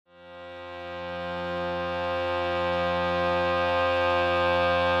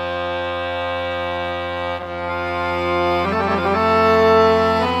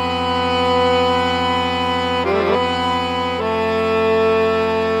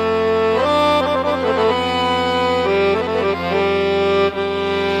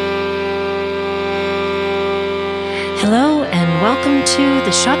welcome to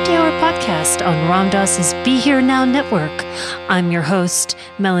the Shakti Hour podcast on Ram Dass's Be Here Now network. I'm your host,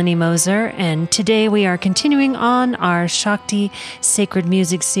 Melanie Moser, and today we are continuing on our Shakti Sacred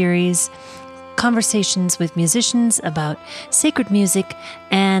Music series, conversations with musicians about sacred music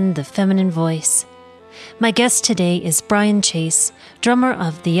and the feminine voice. My guest today is Brian Chase, drummer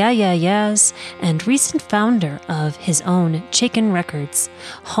of the Yeah Yeah Yeahs and recent founder of his own Chaikin Records,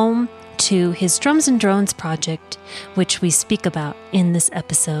 home to his Drums and Drones project, which we speak about in this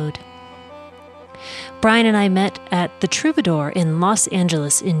episode. Brian and I met at the Troubadour in Los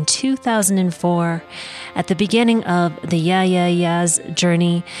Angeles in 2004 at the beginning of the Yeah Yeah Yeahs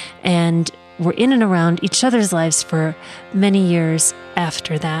journey, and were in and around each other's lives for many years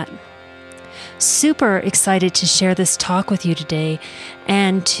after that. Super excited to share this talk with you today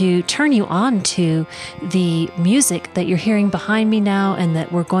and to turn you on to the music that you're hearing behind me now and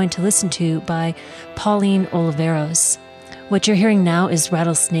that we're going to listen to by Pauline Oliveros. What you're hearing now is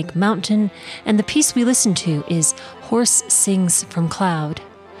Rattlesnake Mountain, and the piece we listen to is Horse Sings from Cloud.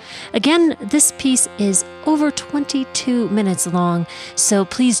 Again, this piece is over 22 minutes long, so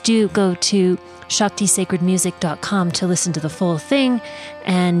please do go to shaktisacredmusic.com to listen to the full thing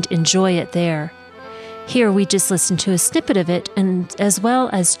and enjoy it there. Here we just listened to a snippet of it, and as well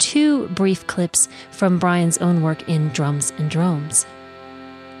as two brief clips from Brian's own work in Drums and Drones.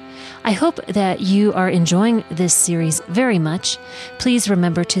 I hope that you are enjoying this series very much. Please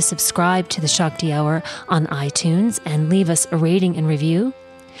remember to subscribe to the Shakti Hour on iTunes and leave us a rating and review.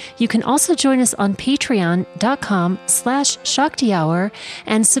 You can also join us on patreon.com/Shakti Hour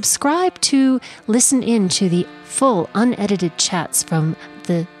and subscribe to listen in to the full unedited chats from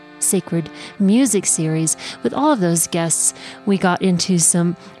the Sacred Music series. With all of those guests, we got into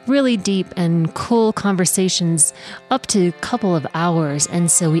some really deep and cool conversations up to a couple of hours, and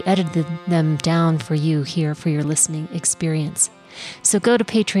so we edited them down for you here for your listening experience. So go to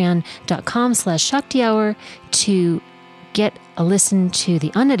patreon.com/Shakti Hour to get a listen to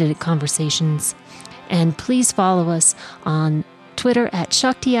the unedited conversations, and please follow us on Twitter at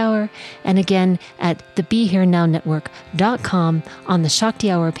Shakti Hour, and again at the BeHereNowNetwork.com. On the Shakti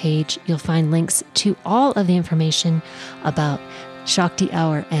Hour page, you'll find links to all of the information about Shakti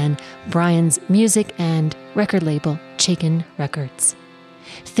Hour and Brian's music and record label, Chaikin Records.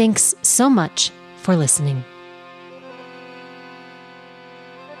 Thanks so much for listening.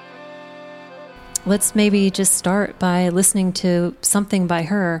 Let's maybe just start by listening to something by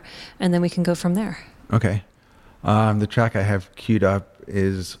her, and then we can go from there. Okay. The track I have queued up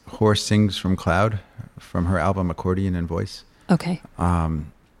is Horse Sings from Cloud from her album Accordion and Voice. Okay.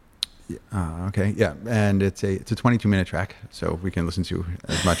 Okay, yeah. And it's a 22-minute track, so we can listen to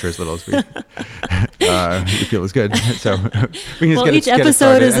as much or as little as we feel is good. So we can each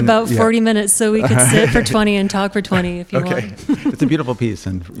episode is about 40 minutes, so we could sit for 20 and talk for 20 if you want. It's a beautiful piece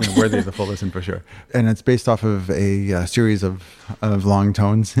and worthy of the full listen for sure. And it's based off of a series of long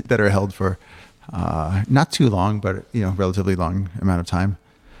tones that are held for not too long, but relatively long amount of time.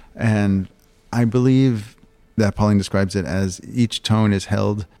 And I believe that Pauline describes it as each tone is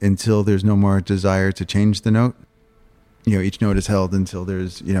held until there's no more desire to change the note. Each note is held until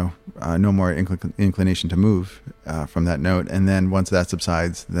there's no more inclination to move from that note, and then once that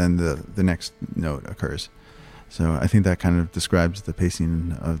subsides, then the next note occurs. So I think that kind of describes the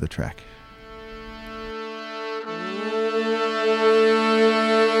pacing of the track.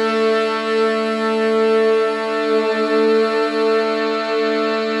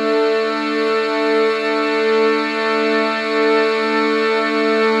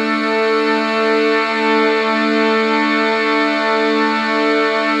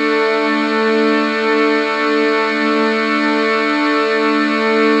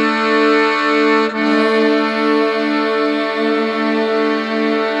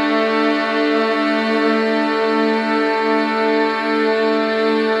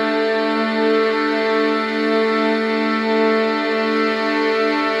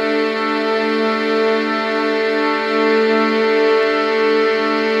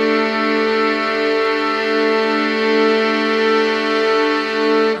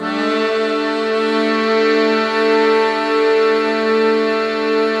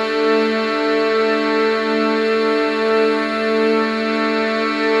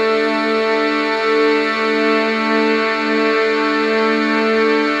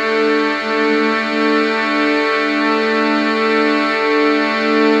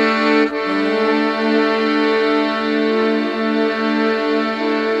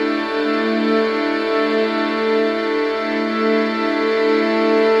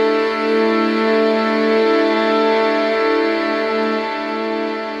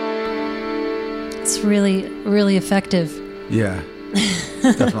 really, really effective. Yeah.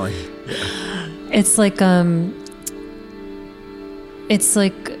 Definitely. It's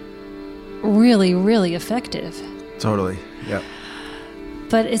like really, really effective. Totally. Yeah.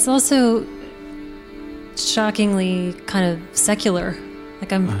 But it's also shockingly kind of secular.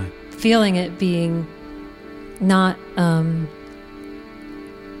 Like I'm feeling it being not from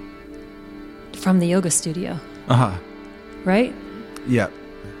the yoga studio. Right? Yeah.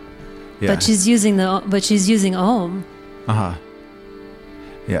 Yeah. But she's using Om.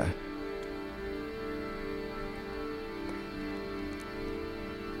 Yeah.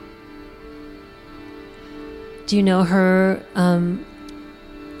 Do you know her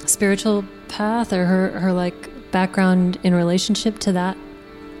spiritual path or her like background in relationship to that,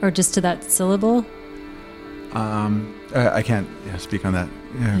 or just to that syllable? I can't speak on that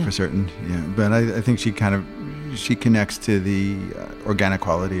for certain. Yeah, but I think she connects to the organic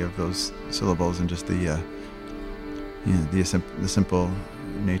quality of those syllables and just the simple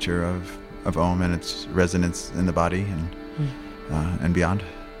nature of Om and its resonance in the body and beyond.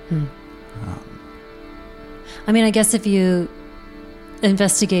 I mean, I guess if you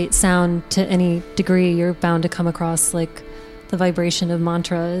investigate sound to any degree, you're bound to come across like the vibration of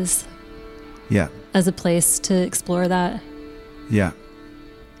mantras. Yeah. As a place to explore that. Yeah.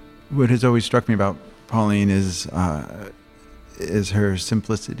 What has always struck me about Pauline is her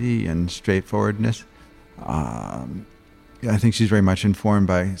simplicity and straightforwardness. I think she's very much informed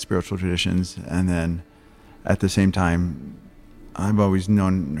by spiritual traditions, and then at the same time, I've always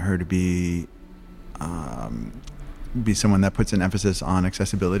known her to be someone that puts an emphasis on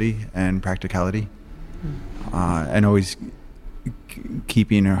accessibility and practicality, and always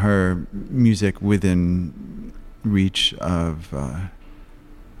keeping her music within reach of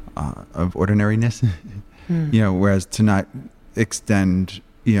ordinariness. Whereas to not extend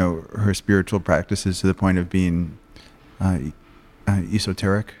her spiritual practices to the point of being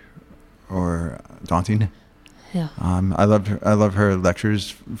esoteric or daunting. Yeah. I love her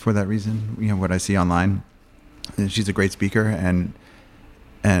lectures for that reason. What I see online, she's a great speaker and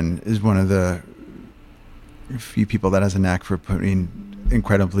is one of the few people that has a knack for putting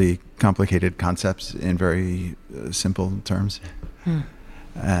incredibly complicated concepts in very simple terms.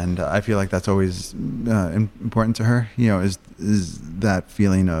 And I feel like that's always important to her. Is that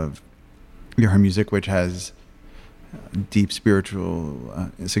feeling of her music, which has deep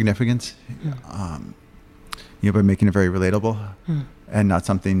spiritual significance. By making it very relatable and not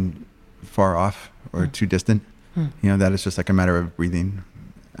something far off or too distant. That is just like a matter of breathing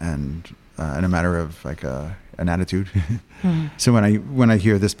and a matter of like an attitude. So when I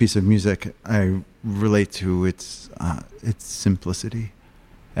hear this piece of music, I relate to its simplicity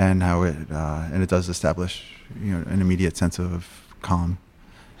and how it does establish an immediate sense of calm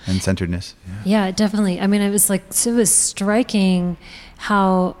and centeredness. Yeah, definitely. I mean, it was striking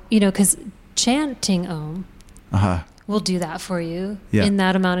how because chanting Om will do that for you in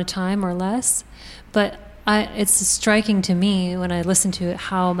that amount of time or less. But it's striking to me when I listen to it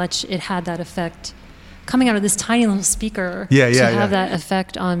how much it had that effect coming out of this tiny little speaker to have that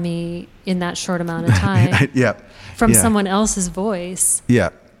effect on me in that short amount of time. From someone else's voice.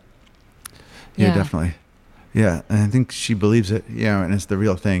 Yeah, definitely. Yeah, and I think she believes it, and it's the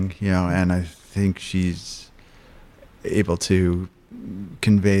real thing, and I think she's able to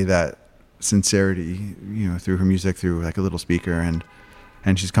convey that sincerity, through her music, through like a little speaker,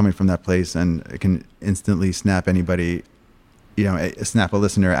 and she's coming from that place, and it can instantly snap anybody, snap a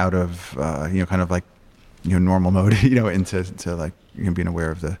listener out of, kind of like, normal mode, into like, being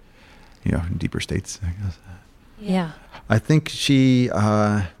aware of the, deeper states, I guess. Yeah. I think she,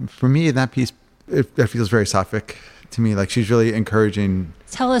 for me, that piece, that feels very sattvic to me. Like she's really encouraging.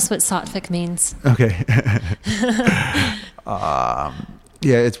 Tell us what sattvic means. Okay.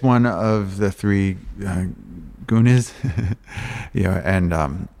 It's one of the three gunas,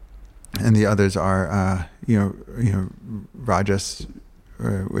 and the others are rajas,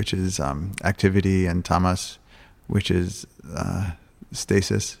 which is activity, and tamas, which is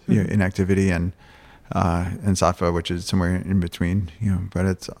stasis, inactivity, and sattva, which is somewhere in between. But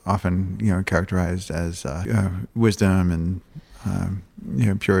it's often characterized as wisdom and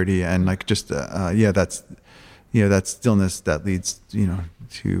purity, and like just that's that stillness that leads to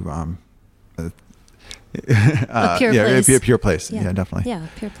a pure place. A pure place. Yeah, definitely. Yeah,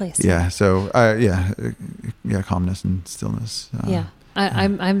 pure place. Yeah. So calmness and stillness.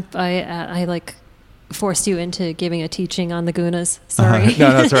 I like forced you into giving a teaching on the gunas. Sorry.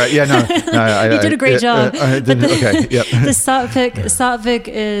 No, that's all right. Yeah, no, you did a great job. Okay. Yep. The sattvic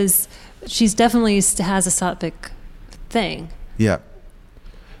is, she's definitely has a sattvic thing. Yeah.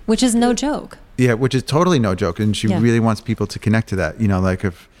 Which is no joke. Yeah, which is totally no joke. And she really wants people to connect to that. Like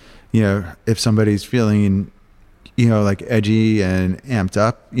if somebody's feeling, like edgy and amped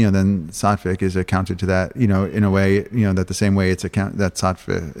up, then Sattvic is a counter to that, in a way, that the same way that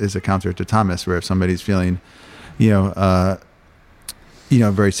Sattva is a counter to Tamas, where if somebody's feeling, very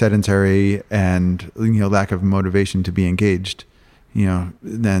sedentary and, lack of motivation to be engaged,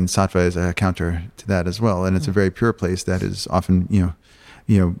 then Sattva is a counter to that as well. And it's a very pure place that is often,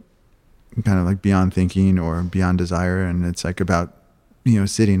 kind of like beyond thinking or beyond desire. And it's like about,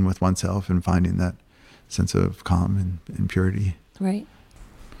 sitting with oneself and finding that sense of calm and purity. Right.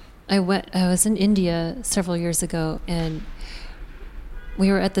 I was in India several years ago, and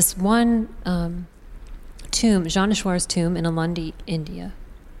we were at this one tomb, Janeshwar's tomb in Alandi, India.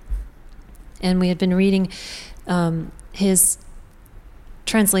 And we had been reading his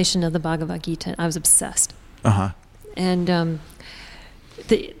translation of the Bhagavad Gita. I was obsessed. And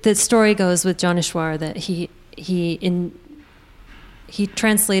the story goes with Janeshwar that he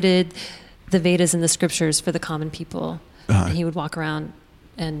translated the Vedas and the scriptures for the common people. And he would walk around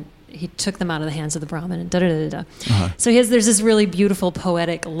and he took them out of the hands of the Brahmin and da-da-da-da-da. So there's this really beautiful,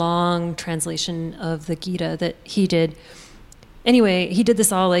 poetic, long translation of the Gita that he did. Anyway, he did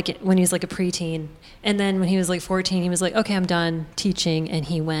this all like when he was like a preteen. And then when he was like 14, he was like, okay, I'm done teaching. And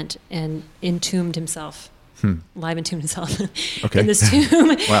he went and entombed himself. Live entombed himself in this tomb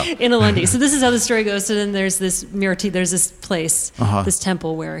in Alandi. So this is how the story goes. So then there's this there's this place, this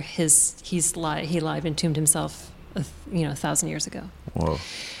temple where he live entombed himself, 1,000 years ago. Whoa!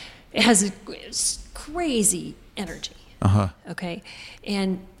 It has a crazy energy. Okay,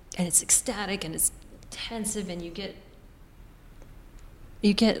 and it's ecstatic and it's intensive, and you get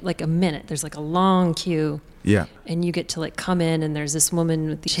like a minute. There's like a long queue. Yeah. And you get to like come in, and there's this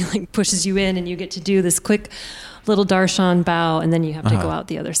woman she like pushes you in, and you get to do this quick little darshan bow, and then you have to go out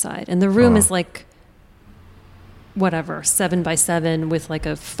the other side. And the room is like whatever, 7 by 7 with like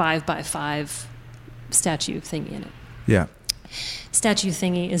a 5 by 5 statue thingy in it. Yeah. Statue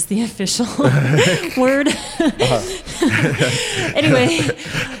thingy is the official word. Anyway,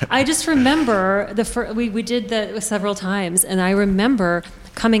 I just remember we did that several times, and I remember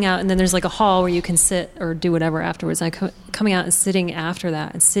coming out, and then there's like a hall where you can sit or do whatever afterwards. Coming out and sitting after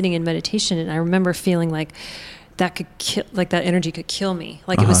that and sitting in meditation, and I remember feeling like that could kill, like that energy could kill me.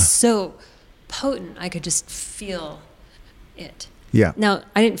 Like it was so potent, I could just feel it. Yeah. Now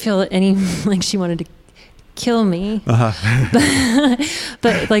I didn't feel any like she wanted to kill me,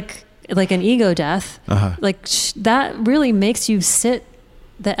 but like an ego death, like that really makes you sit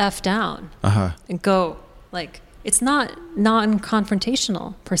the F down and go like. It's not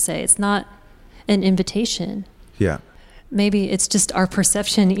non-confrontational per se. It's not an invitation. Yeah. Maybe it's just our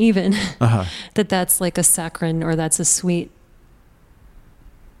perception even that's like a saccharine or that's a sweet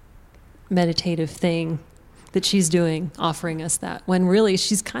meditative thing that she's doing, offering us that, when really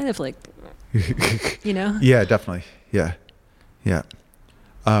she's kind of like, Yeah, definitely. Yeah. Yeah.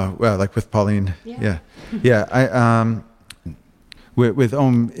 Well, like with Pauline. Yeah. With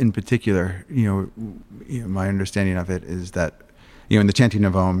Om in particular, my understanding of it is that, in the chanting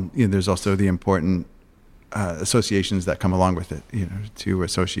of Om, there's also the important associations that come along with it, to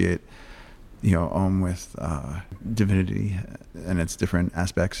associate, Om with divinity and its different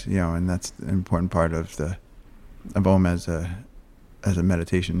aspects, and that's an important part of Om as a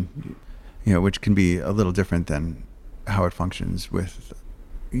meditation, which can be a little different than how it functions with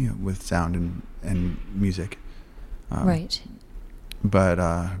sound and music. Right.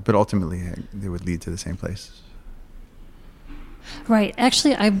 But ultimately, they would lead to the same place. Right.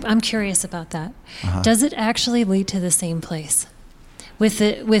 Actually, I'm curious about that. Does it actually lead to the same place, with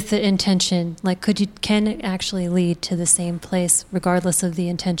the intention? Like, can it actually lead to the same place regardless of the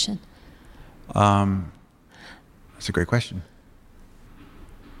intention? That's a great question.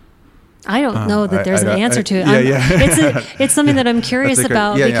 I don't know that there's an answer to it. It's something that I'm curious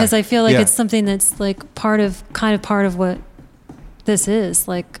about because I feel like it's something that's like part of what this is,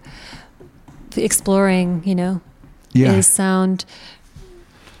 like exploring, is sound.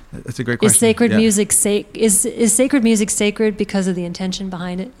 That's a great question. Is sacred music is sacred music sacred because of the intention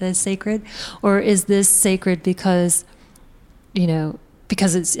behind it that's sacred, or is this sacred because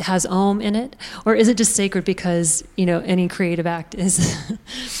because it has Om in it, or is it just sacred because any creative act is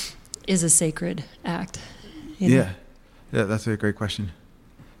is a sacred act? Yeah, that's a great question.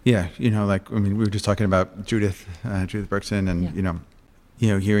 Yeah, we were just talking about Judith Berkson, and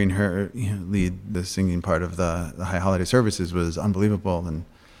hearing her lead the singing part of the High Holiday services was unbelievable, and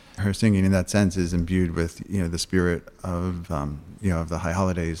her singing in that sense is imbued with the spirit of of the High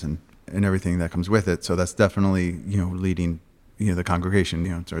Holidays and everything that comes with it. So that's definitely leading the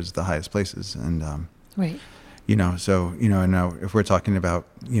congregation, towards the highest places. And, Right. So, and now if we're talking about,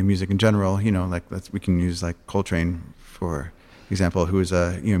 music in general, like we can use like Coltrane, for example, who is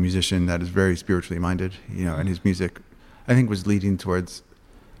a, musician that is very spiritually minded, and his music, I think, was leading towards,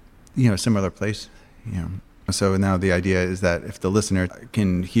 a similar place, So now the idea is that if the listener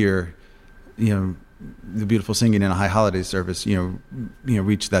can hear, the beautiful singing in a high holiday service,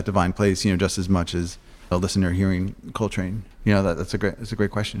 reach that divine place, just as much as a listener hearing Coltrane. That's a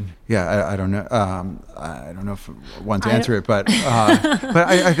great question. Yeah, I don't know. I don't know if I want to answer it, but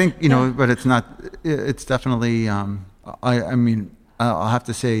I think but it's not. It's definitely. I mean, I'll have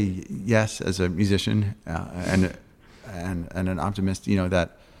to say yes as a musician and an optimist.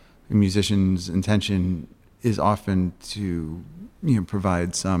 That a musician's intention is often to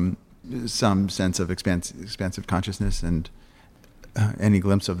provide some sense of expansive consciousness, and any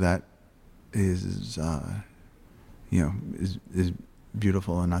glimpse of that is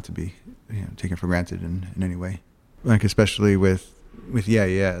beautiful and not to be taken for granted in any way. Like especially with yeah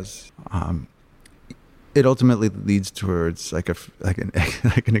yeahs, it ultimately leads towards like an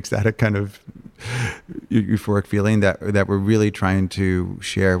ecstatic kind of euphoric feeling that we're really trying to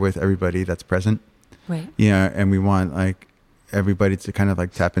share with everybody that's present. Right. And we want like everybody to kind of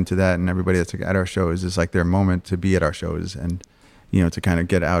like tap into that, and everybody that's at our shows is like their moment to be at our shows, and to kind of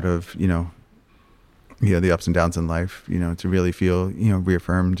get out of the ups and downs in life, to really feel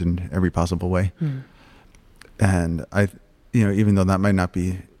reaffirmed in every possible way. And I even though that might not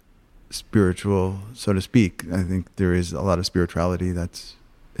be spiritual, so to speak, I think there is a lot of spirituality that's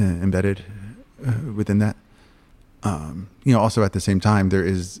embedded within that. Also at the same time, there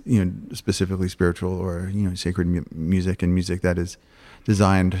is, specifically spiritual or, sacred music and music that is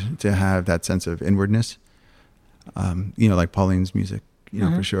designed to have that sense of inwardness, like Pauline's music,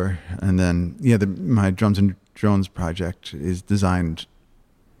 for sure. And then, my Drums and Drones project is designed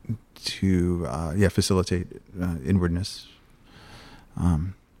to, facilitate inwardness.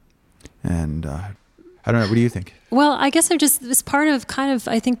 And I don't know, what do you think? Well, I guess it's part of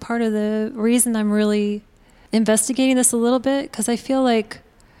the reason I'm really investigating this a little bit, because I feel like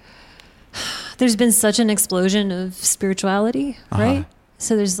there's been such an explosion of spirituality, right?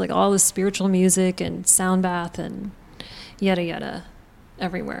 So there's like all this spiritual music and sound bath and yada yada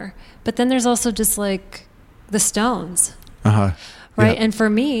everywhere. But then there's also just like the Stones, right? Yeah. And for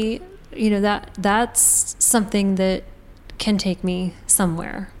me, that's something that can take me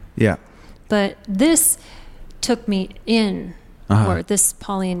somewhere. Yeah. But this took me in, or this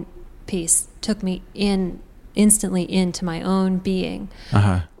Pauline piece took me instantly into my own being.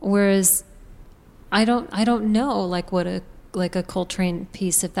 Whereas I don't know like what a Coltrane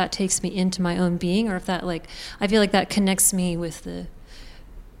piece, if that takes me into my own being, or if that I feel like that connects me with the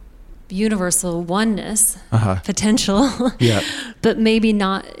universal oneness potential. Yeah. But maybe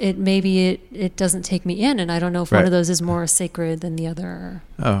not. It doesn't take me in, and I don't know if one of those is more sacred than the other.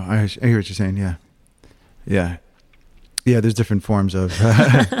 Oh, I hear what you're saying. Yeah. There's different forms of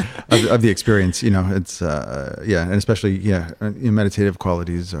of the experience. It's and especially meditative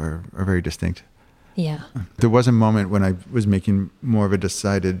qualities are very distinct. Yeah. There was a moment when I was making more of a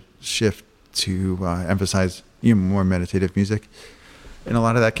decided shift to emphasize more meditative music. And a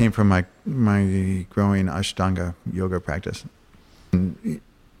lot of that came from my growing Ashtanga yoga practice. And,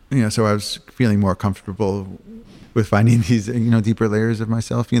 so I was feeling more comfortable with finding these, deeper layers of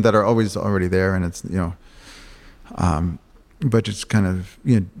myself, that are always already there. And it's, but just kind of,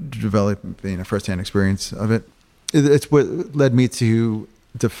 developing a firsthand experience of it. It's what led me to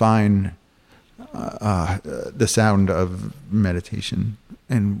define the sound of meditation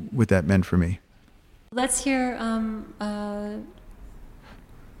and what that meant for me. Let's hear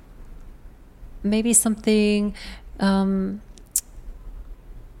maybe something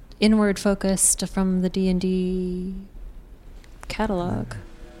inward focused from the D&D catalog.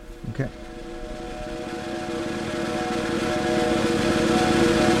 Okay.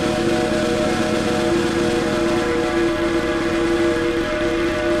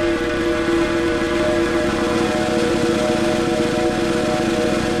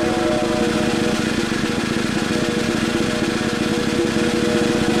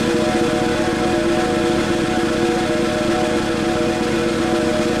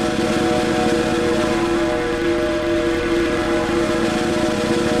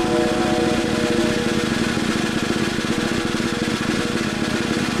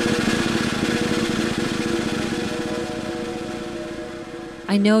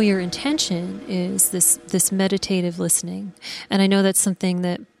 I know your intention is this meditative listening, and I know that's something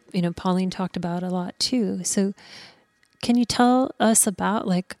that Pauline talked about a lot too. So, can you tell us about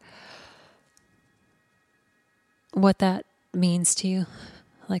what that means to you,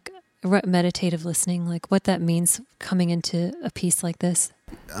 like meditative listening, like what that means coming into a piece like this.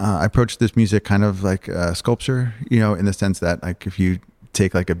 I approach this music kind of like a sculpture, in the sense that like if you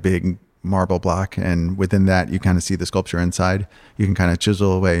take like a big marble block and within that you kind of see the sculpture inside, you can kind of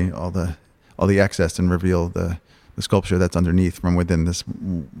chisel away all the excess and reveal the sculpture that's underneath from within this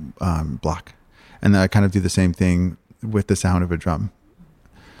block. And then I kind of do the same thing with the sound of a drum.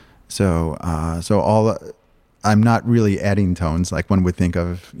 So I'm not really adding tones like one would think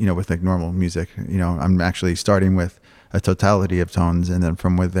of, with like normal music. I'm actually starting with a totality of tones, and then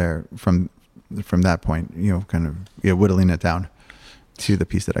from that point, kind of whittling it down to the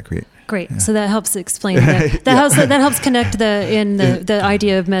piece that I create. Great. Yeah. So that helps explain that. That helps connect the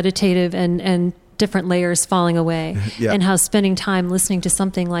idea of meditative and different layers falling away, and how spending time listening to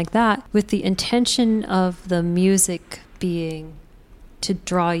something like that with the intention of the music being to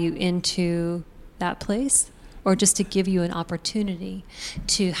draw you into that place, or just to give you an opportunity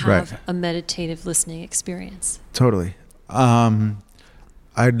to have a meditative listening experience. Totally.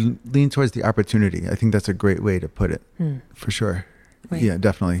 I'd lean towards the opportunity. I think that's a great way to put it, for sure. Right. Yeah,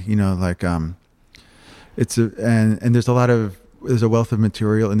 definitely. It's there's a wealth of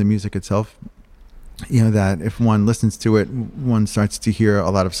material in the music itself. That if one listens to it, one starts to hear a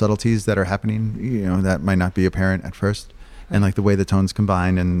lot of subtleties that are happening. That might not be apparent at first, and like the way the tones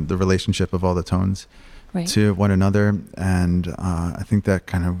combine and the relationship of all the tones to one another. And I think that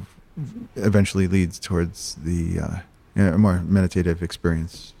kind of eventually leads towards the a more meditative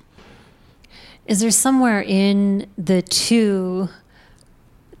experience. Is there somewhere in the two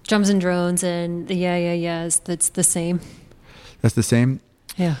drums and drones and the yeahs that's the same? That's the same?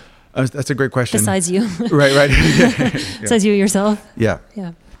 Yeah. That's a great question. Besides you. Right. Yeah. Besides you yourself? Yeah.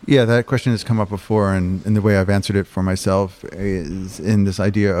 Yeah, that question has come up before, and the way I've answered it for myself is in this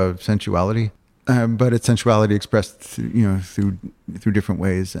idea of sensuality. But it's sensuality expressed, through different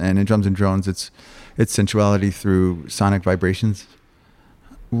ways. And in drums and drones, it's sensuality through sonic vibrations.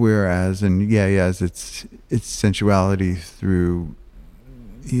 Whereas in yeahs, it's sensuality through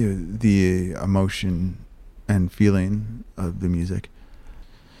the emotion and feeling of the music.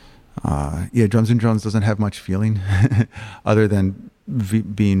 Drums and drones doesn't have much feeling, other than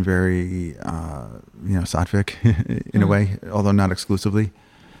being very, sattvic in a way, although not exclusively.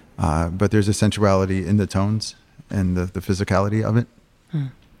 But there's a sensuality in the tones and the physicality of it.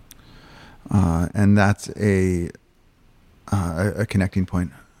 And that's a connecting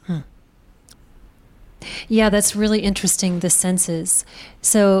point. Yeah, that's really interesting, the senses.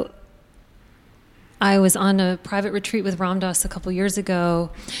 So I was on a private retreat with Ram Dass a couple years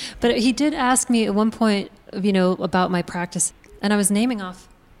ago, but he did ask me at one point, about my practice, and I was naming off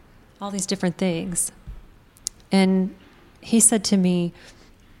all these different things. And he said to me,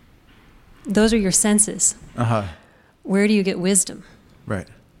 those are your senses. Uh-huh. Where do you get wisdom? Right.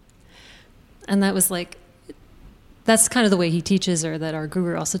 And that was like, that's kind of the way he teaches, or that our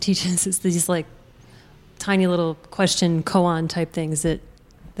guru also teaches, is these like tiny little question koan type things that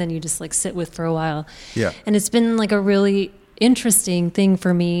then you just like sit with for a while. Yeah. And it's been like a really interesting thing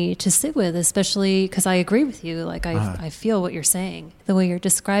for me to sit with, especially because I agree with you. Like I feel what you're saying, the way you're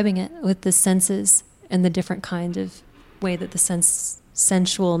describing it with the senses and the different kind of way that the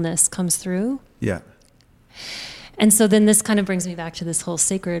sensualness comes through. Yeah. And so then this kind of brings me back to this whole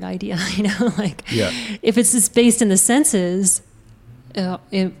sacred idea, if it's just based in the senses,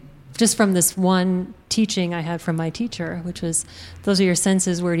 just from this one teaching I had from my teacher, which was, those are your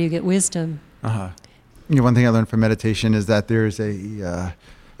senses, where do you get wisdom? One thing I learned from meditation is that there's an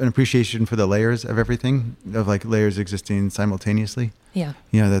appreciation for the layers of everything, of like layers existing simultaneously. Yeah.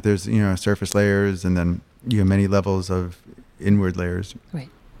 That there's, surface layers, and then many levels of inward layers. Right.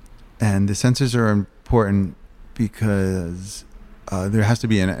 And the senses are important because there has to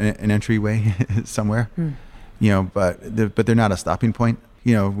be an entryway somewhere, but they're not a stopping point.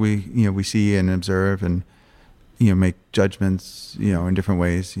 We see and observe and, make judgments, in different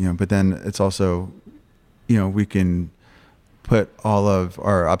ways, but then it's also, we can put all of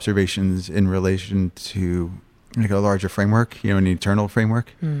our observations in relation to like a larger framework, an eternal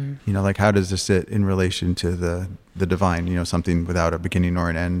framework, like how does this sit in relation to the divine, something without a beginning or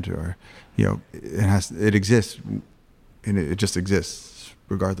an end, or, it exists, and it just exists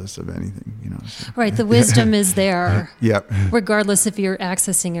regardless of anything, So. Right. The wisdom is there. Yeah. Regardless if you're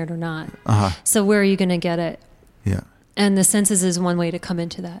accessing it or not. Uh-huh. So where are you going to get it? Yeah. And the senses is one way to come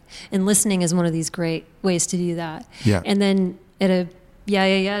into that. And listening is one of these great ways to do that. Yeah. And then at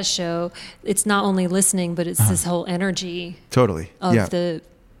a show, it's not only listening, but it's this whole energy. Totally. Of the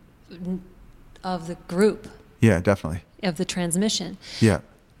group. Yeah, definitely. Of the transmission. Yeah.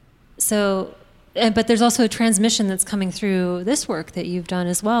 So but there's also a transmission that's coming through this work that you've done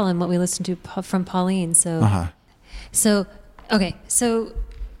as well, and what we listened to from Pauline. So, okay. So,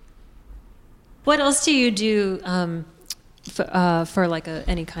 what else do you do for like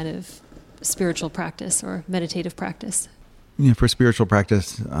any kind of spiritual practice or meditative practice? Yeah, for spiritual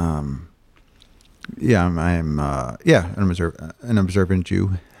practice, I'm an observant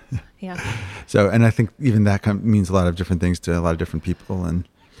Jew. Yeah. So, and I think even that means a lot of different things to a lot of different people, and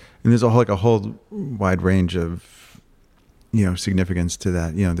there's a whole wide range of, significance to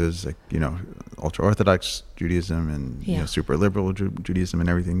that. There's ultra Orthodox Judaism and super liberal Judaism and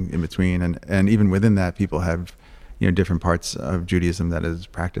everything in between, and even within that, people have different parts of Judaism that is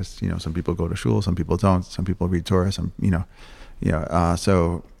practiced. Some people go to shul, some people don't. Some people read Torah. So.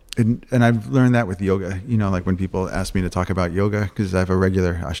 And I've learned that with yoga, like when people ask me to talk about yoga, because I have a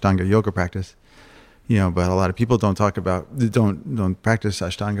regular Ashtanga yoga practice, but a lot of people don't practice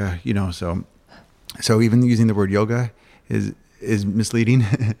Ashtanga, so even using the word yoga is misleading,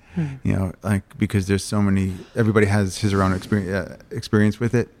 because there's so many, everybody has his or own experience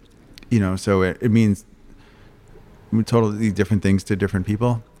with it, so it means totally different things to different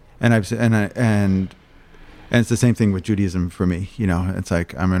people. And it's the same thing with Judaism for me. It's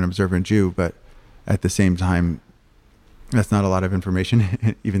like I'm an observant Jew, but at the same time, that's not a lot of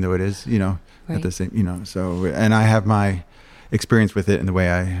information, even though it is, right. At the same, so, and I have my experience with it in the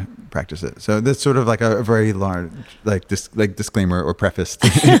way I practice it. So that's sort of like a very large, disclaimer or preface to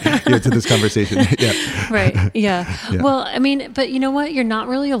this conversation. Yeah. Right. Yeah. Well, I mean, but you know what? You're not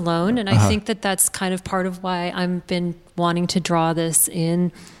really alone. And I think that that's kind of part of why I've been wanting to draw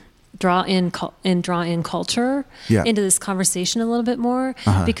in culture into this conversation a little bit more,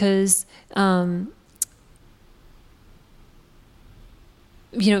 because I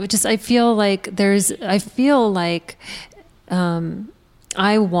feel like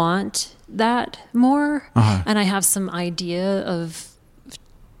I want that more, and I have some idea of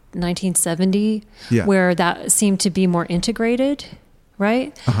 1970 where that seemed to be more integrated,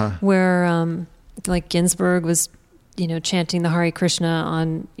 right? Where like Ginsberg was chanting the Hare Krishna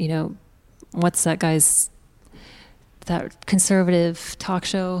on, what's that conservative talk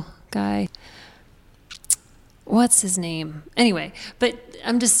show guy? What's his name? Anyway, but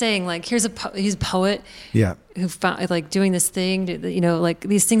I'm just saying, like, he's a poet who found, doing this thing,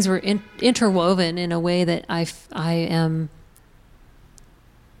 these things were interwoven in a way that I am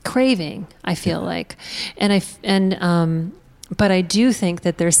craving, I feel like. But I do think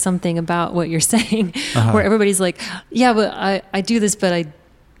that there's something about what you're saying where everybody's like, yeah, but I do this,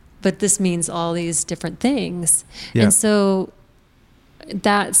 but this means all these different things. Yeah. And so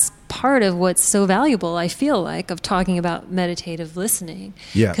that's part of what's so valuable, I feel like, of talking about meditative listening.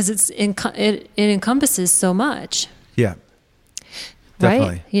 Yeah. Because it encompasses so much. Yeah.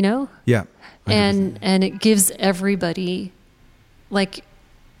 Definitely. Right? Yeah. 100%. And it gives everybody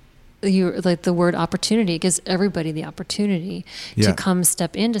the word opportunity, gives everybody the opportunity to come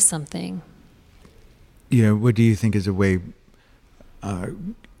step into something. What do you think is a way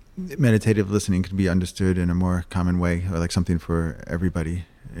meditative listening can be understood in a more common way, or like something for everybody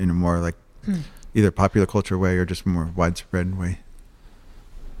in a more either popular culture way or just more widespread way?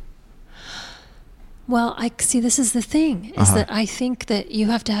 Well, this is the thing, is that I think that you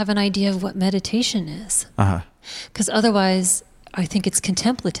have to have an idea of what meditation is. Because otherwise, I think it's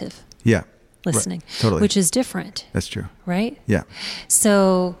contemplative. Yeah. Listening. Right. Totally. Which is different. That's true. Right? Yeah.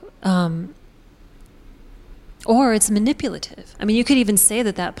 So, or it's manipulative. I mean, you could even say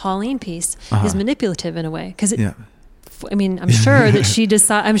that Pauline piece is manipulative in a way. Because I'm sure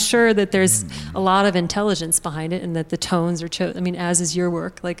that I'm sure that there's a lot of intelligence behind it, and that the tones are as is your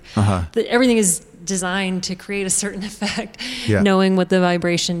work. Everything is designed to create a certain effect, knowing what the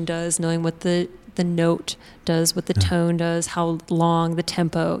vibration does, knowing what the note does, what the tone does, how long, the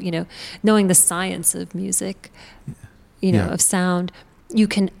tempo, knowing the science of music, of sound, you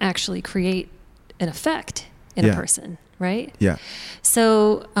can actually create an effect in a person, right? Yeah.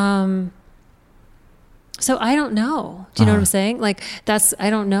 So, so I don't know. Do you know what I'm saying? I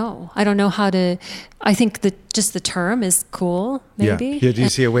don't know. I don't know how to, I think that just the term is cool, maybe. Yeah. Do you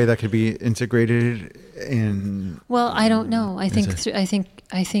see a way that could be integrated in? Well, I don't know. I think,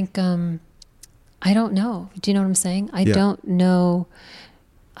 I don't know. Do you know what I'm saying? I don't know.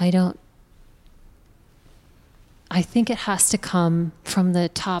 I think it has to come from the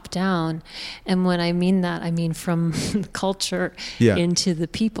top down. And when I mean that, I mean from the culture into the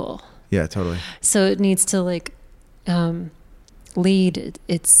people. Yeah, totally. So it needs to lead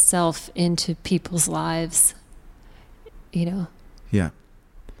itself into people's lives, Yeah.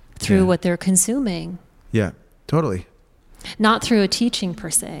 Through what they're consuming. Yeah, totally. Not through a teaching per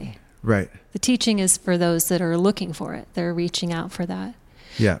se. Right. The teaching is for those that are looking for it. They're reaching out for that.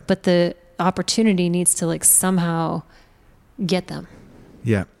 Yeah. But the opportunity needs to like somehow get them.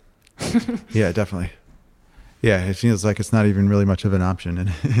 Yeah. Yeah, definitely. Yeah, it feels like it's not even really much of an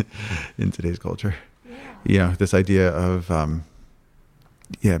option in today's culture. Yeah. You know, this idea of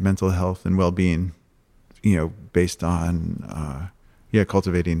mental health and well-being, you know, based on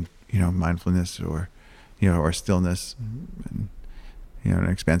cultivating, you know, mindfulness or, you know, or stillness and, you know, an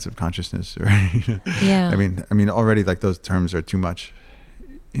expansive consciousness or yeah. I mean already like those terms are too much,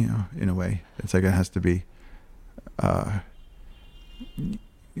 you know, in a way. It's like it has to be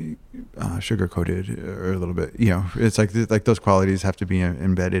sugar coated or a little bit, you know. It's like those qualities have to be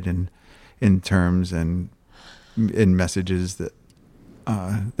embedded in terms and in messages that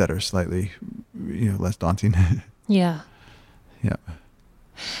are slightly, you know, less daunting. Yeah. Yeah.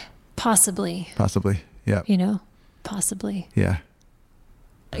 Possibly. Yeah. You know, possibly. Yeah.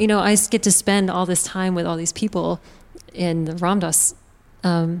 You know, I get to spend all this time with all these people in the Ram Dass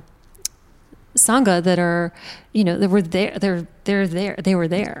Sangha that are, you know, that were there. They were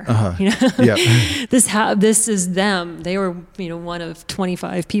there. Uh-huh. You know, Yeah. this is them. They were, you know, one of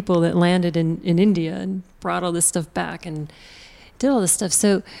 25 people that landed in India and brought all this stuff back and did all this stuff.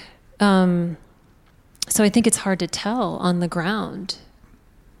 So, so I think it's hard to tell on the ground,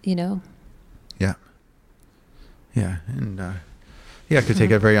 you know. Yeah. Yeah, and it could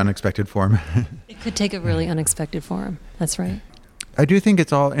take a very unexpected form. It could take a really unexpected form. That's right. I do think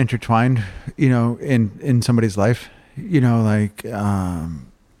it's all intertwined, you know, in somebody's life, you know, like,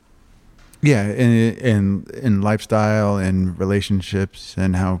 in lifestyle and relationships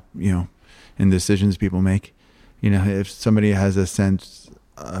and how, you know, in decisions people make, you know, if somebody has a sense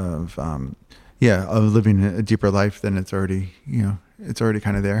of, of living a deeper life, then it's already, you know, it's already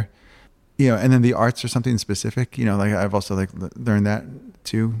kind of there, you know. And then the arts are something specific, you know, like I've also like learned that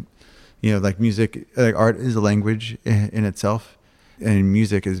too, you know, like music, like art is a language in itself. And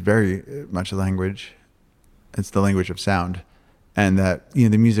music is very much a language. It's the language of sound. And that, you know,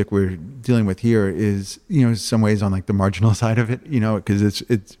 the music we're dealing with here is, you know, in some ways on like the marginal side of it, you know, because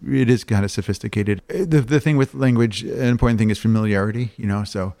it is kind of sophisticated. The thing with language, an important thing is familiarity, you know.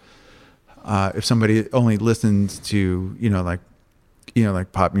 So if somebody only listens to, you know,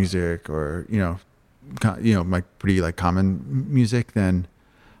 like pop music or, you know, like pretty like common music, then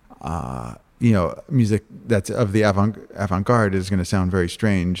you know, music that's of the avant-garde is going to sound very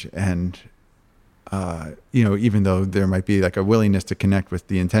strange. And, you know, even though there might be like a willingness to connect with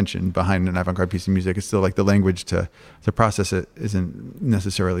the intention behind an avant-garde piece of music, it's still like the language to process it isn't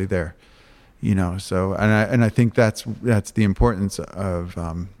necessarily there, you know? So, and I think that's the importance of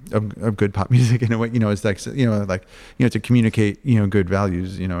good pop music in a way, you know, it's like, you know, to communicate, you know, good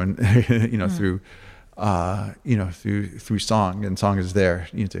values, you know, and, you know, through song, and song is there,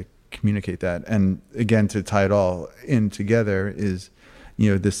 you know, to communicate that. And again, to tie it all in together is,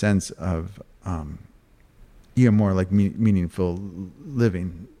 you know, the sense of you know, more like meaningful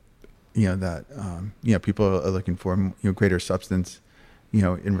living, you know, that you know, people are looking for, you know, greater substance, you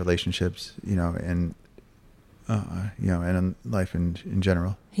know, in relationships, you know, and you know, and in life in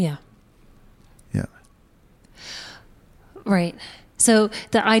general. Yeah. Yeah. Right. So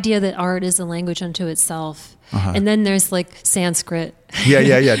the idea that art is a language unto itself, uh-huh. and then there's like Sanskrit. Yeah,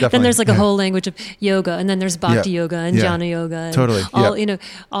 definitely. Then there's like a whole language of yoga, and then there's Bhakti yoga and Jnana yoga. And totally. All, you know,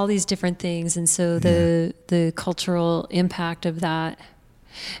 all these different things. And so the cultural impact of that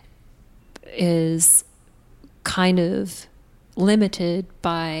is kind of limited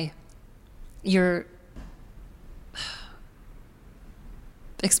by your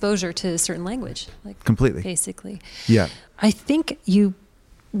exposure to a certain language, like completely, basically. Yeah. I think you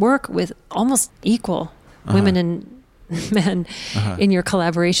work with almost equal women and men in your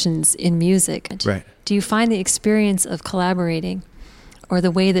collaborations in music. Right. Do you find the experience of collaborating, or the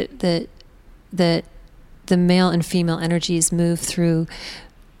way that the male and female energies move through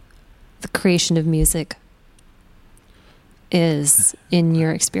the creation of music is in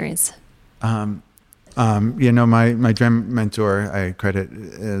your experience? You know, my drum mentor, I credit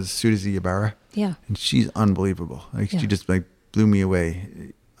as Sudazi Ibarra. Yeah. And she's unbelievable. Like she just like blew me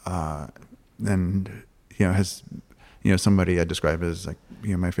away. And, you know, has, you know, somebody I describe as like,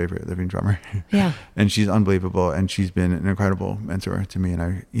 you know, my favorite living drummer. Yeah. And she's unbelievable. And she's been an incredible mentor to me. And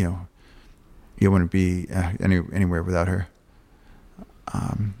I, you know, you wouldn't be anywhere without her.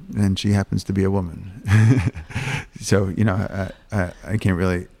 And she happens to be a woman. So, you know, I can't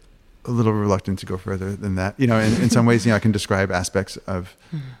really, a little reluctant to go further than that. You know, in some ways, you know, I can describe aspects of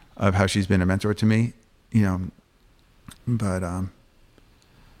how she's been a mentor to me, you know, but,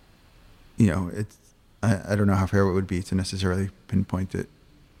 you know, it's, I don't know how fair it would be to necessarily pinpoint it,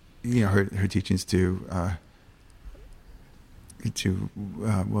 her teachings to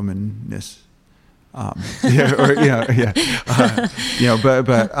womanness. Let's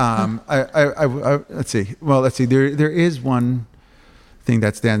see. Well, let's see. There is one thing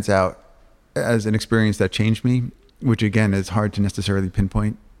that stands out as an experience that changed me, which again is hard to necessarily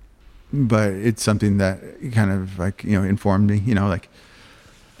pinpoint, but it's something that kind of like, informed me,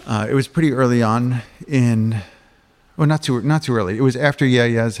 it was pretty early on not too early. It was after Yeah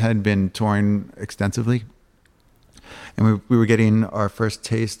Yeahs had been touring extensively. And we were getting our first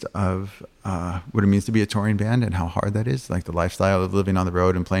taste of what it means to be a touring band and how hard that is, like the lifestyle of living on the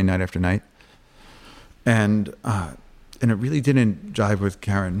road and playing night after night. And it really didn't jive with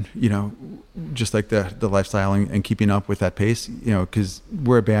Karen, just like the lifestyle and keeping up with that pace, because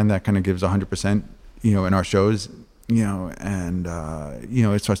we're a band that kind of gives 100%, in our shows, and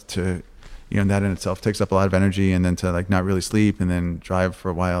it starts to, that in itself takes up a lot of energy, and then to like not really sleep and then drive for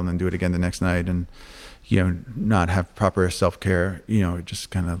a while and then do it again the next night. And not have proper self-care, it just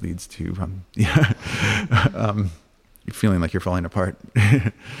kind of leads to feeling like you're falling apart.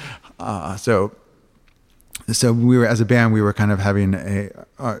 So we were, as a band, we were kind of having a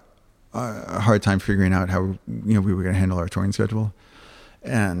hard time figuring out how we were going to handle our touring schedule.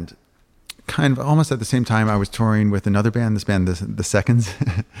 And kind of almost at the same time, I was touring with another band, the Seconds,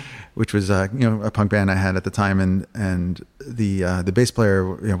 which was a punk band I had at the time, and the bass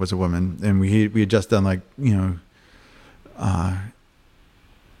player was a woman, and we had just done like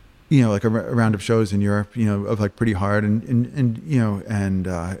like a round of shows in Europe, of like pretty hard, and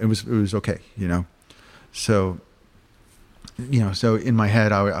it was okay, so. So in my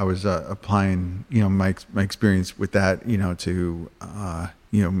head, I was applying, my experience with that, to,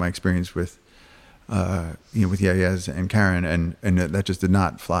 my experience with, with Yeah Yeahs and Karen, and that just did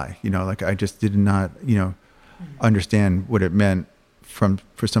not fly. Like I just did not, understand what it meant for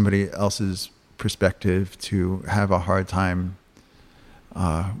somebody else's perspective to have a hard time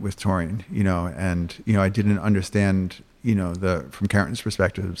with touring, and I didn't understand, from Karen's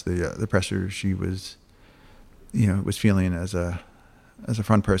perspectives, the pressure she was feeling as a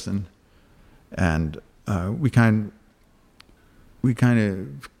front person, and we kind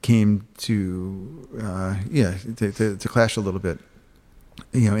of came to clash a little bit,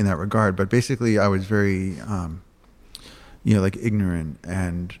 in that regard. But basically, I was very like ignorant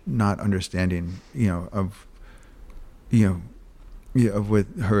and not understanding, of what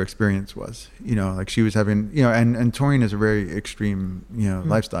her experience was, like she was having, and touring is a very extreme,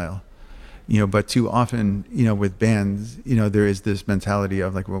 lifestyle. But too often, with bands, there is this mentality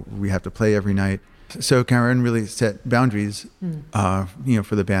of like, well, we have to play every night. So Karen really set boundaries,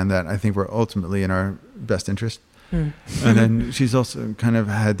 for the band that I think were ultimately in our best interest. And then she's also kind of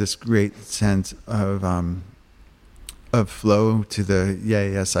had this great sense of flow to the Yeah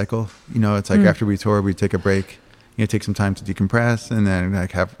Yeah cycle. It's like after we tour, we take a break, take some time to decompress, and then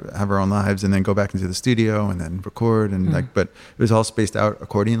like have our own lives, and then go back into the studio and then record, and but it was all spaced out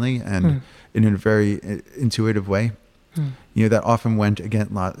accordingly and in a very intuitive way. That often went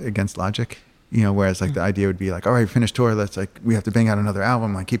against logic. Whereas like the idea would be like, all right, finish tour, let's like, we have to bang out another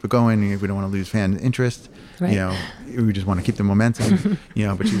album, like keep it going. We don't want to lose fan interest. Right. We just want to keep the momentum.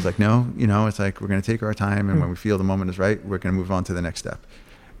 But she's like, no, it's like we're going to take our time, and when we feel the moment is right, we're going to move on to the next step.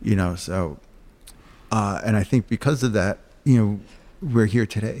 So. And I think because of that, we're here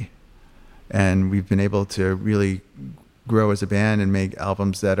today, and we've been able to really grow as a band and make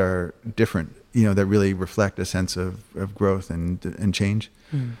albums that are different, that really reflect a sense of growth and change.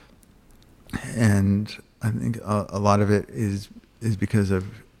 And I think a lot of it is because of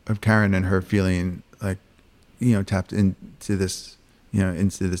Karen and her feeling like, tapped into this,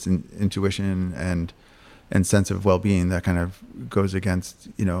 intuition and sense of well-being that kind of goes against,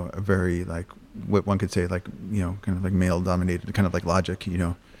 a very like, what one could say like, kind of like male dominated kind of like logic,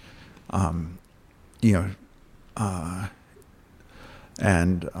 and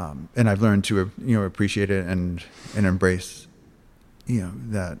I've learned to, appreciate it and embrace,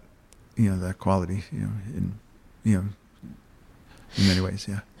 that, that quality, in many ways.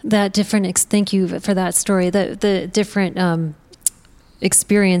 Yeah. That different, thank you for that story, the different,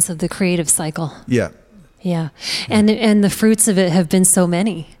 experience of the creative cycle. Yeah. Yeah. And the fruits of it have been so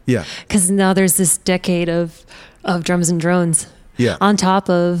many. Yeah. Because now there's this decade of drums and drones. Yeah. On top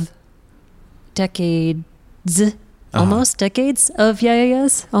of decades, almost decades of Yeah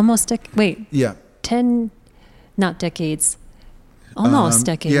Yeahs. Yeah. 10, not decades. Almost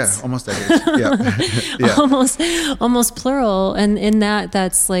decades. Yeah, almost decades. Yeah. Yeah. Almost plural. And in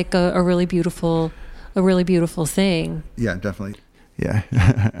that's like a really beautiful thing. Yeah, definitely. Yeah,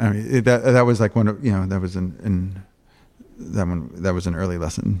 I mean that was like one of that was in that was an early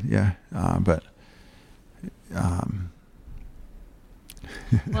lesson. Yeah.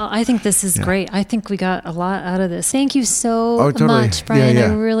 Well, I think this is great. I think we got a lot out of this. Thank you so totally. much, Brian.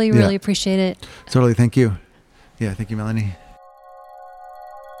 Yeah. I really appreciate it. Totally. Thank you. Yeah. Thank you, Melanie.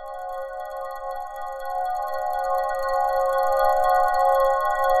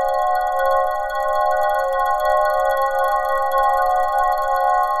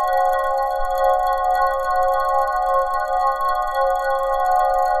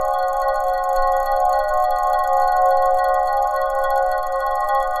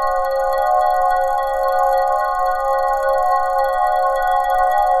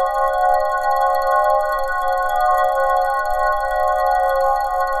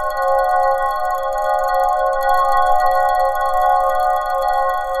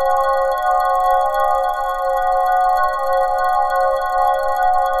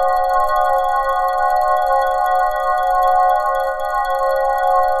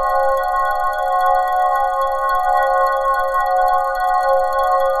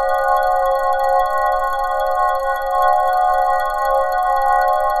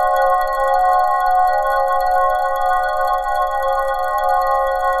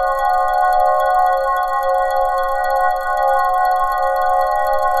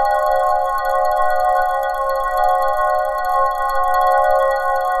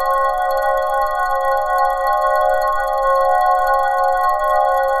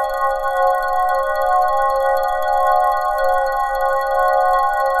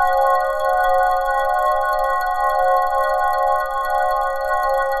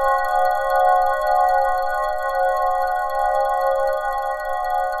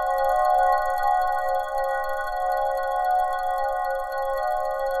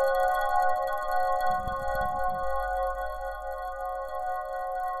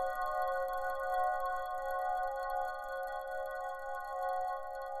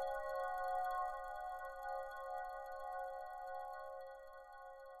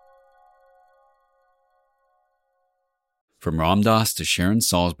 From Ram Dass to Sharon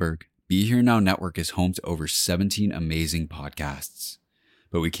Salzberg, Be Here Now Network is home to over 17 amazing podcasts.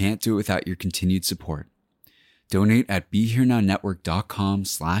 But we can't do it without your continued support. Donate at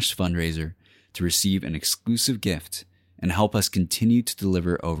BeHereNowNetwork.com/fundraiser to receive an exclusive gift and help us continue to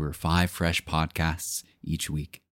deliver over 5 fresh podcasts each week.